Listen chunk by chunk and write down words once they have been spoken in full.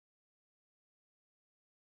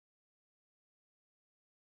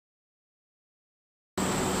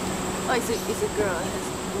Oh, it's a girl. It has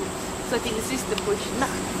boobs. So I think it's just the bush. Nah,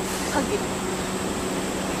 hug it.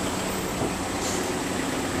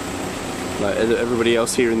 Like everybody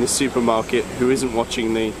else here in this supermarket who isn't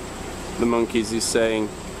watching the monkeys is saying,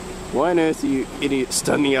 why on earth are you idiots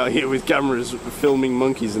standing out here with cameras filming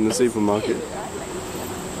monkeys in the supermarket?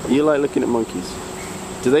 You like looking at monkeys?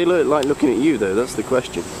 Do they like looking at you though? That's the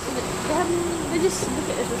question. They just look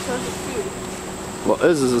at it as a source of food. What,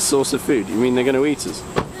 us as a source of food? You mean they're going to eat us?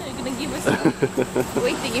 No, they're going to give us some.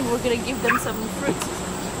 Waiting if we're going to give them some fruits.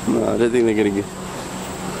 No, I don't think they're going to give.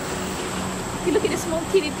 You look at the small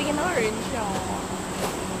kitty thing in orange.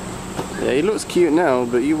 Aww. Yeah, he looks cute now,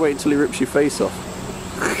 but you wait till he rips your face off.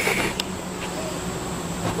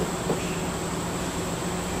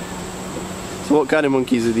 So what kind of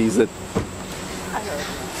monkeys are these then? I don't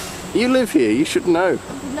know. You live here, you should know.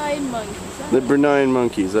 Bruneian monkeys. The Bruneian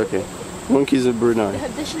monkeys, okay. Monkeys of Brunei. They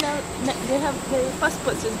have their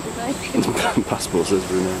passport says Brunei. Passport says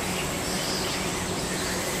Brunei.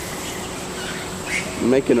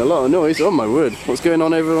 Making a lot of noise, oh my word. What's going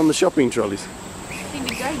on over on the shopping trolleys? I think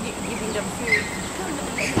the guy giving them food.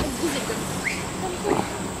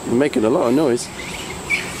 You're making a lot of noise.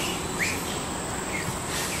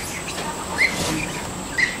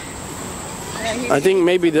 I think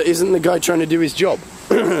maybe isn't the guy trying to do his job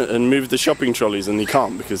and move the shopping trolleys and he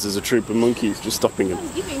can't because there's a troop of monkeys just stopping him.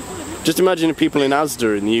 Just imagine if people in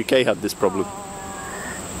Asda in the UK had this problem.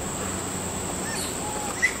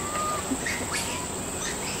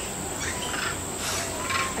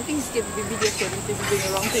 I think he's giving the video for them because he's doing the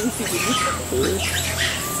wrong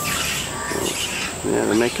thing. Yeah,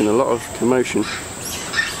 they're making a lot of commotion.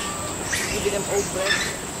 Giving them old bread.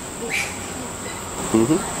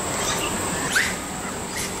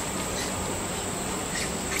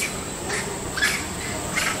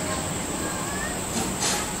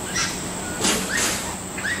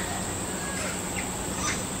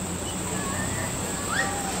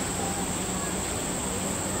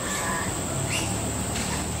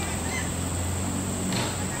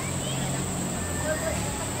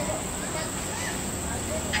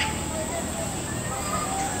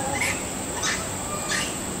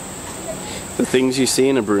 The things you see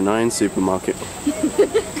in a Bruneian supermarket.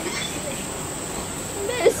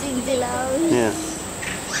 Yeah.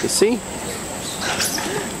 You see?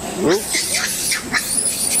 Oh.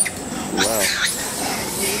 Wow.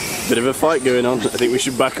 Bit of a fight going on. I think we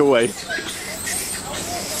should back away.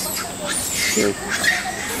 Okay.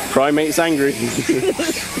 Primates angry.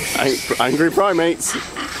 Angry primates.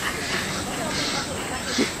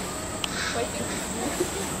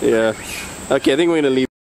 Yeah. Okay, I think we're going to leave.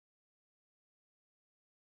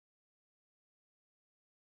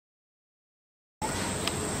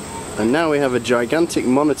 And now we have a gigantic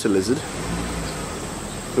monitor lizard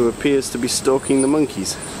who appears to be stalking the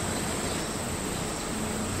monkeys.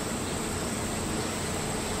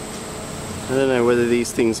 I don't know whether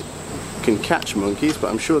these things can catch monkeys, but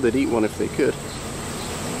I'm sure they'd eat one if they could.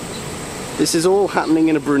 This is all happening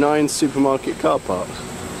in a Bruneian supermarket car park.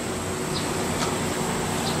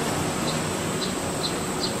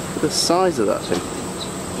 Look at the size of that thing.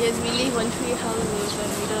 Yes, we live on tree houses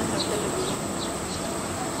and we don't have television.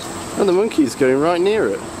 And the monkey's going right near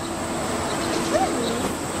it.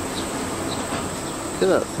 Look at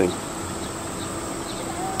that thing.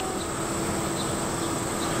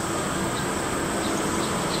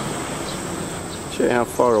 Show you how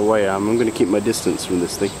far away I am. I'm going to keep my distance from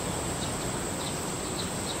this thing.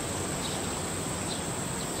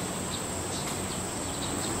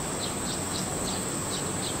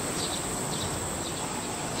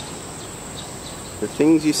 The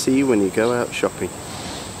things you see when you go out shopping.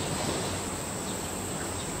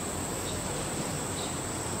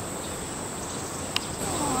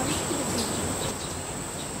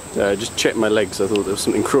 I just checked my legs. I thought there was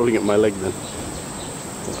something crawling at my leg then.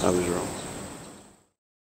 I was wrong.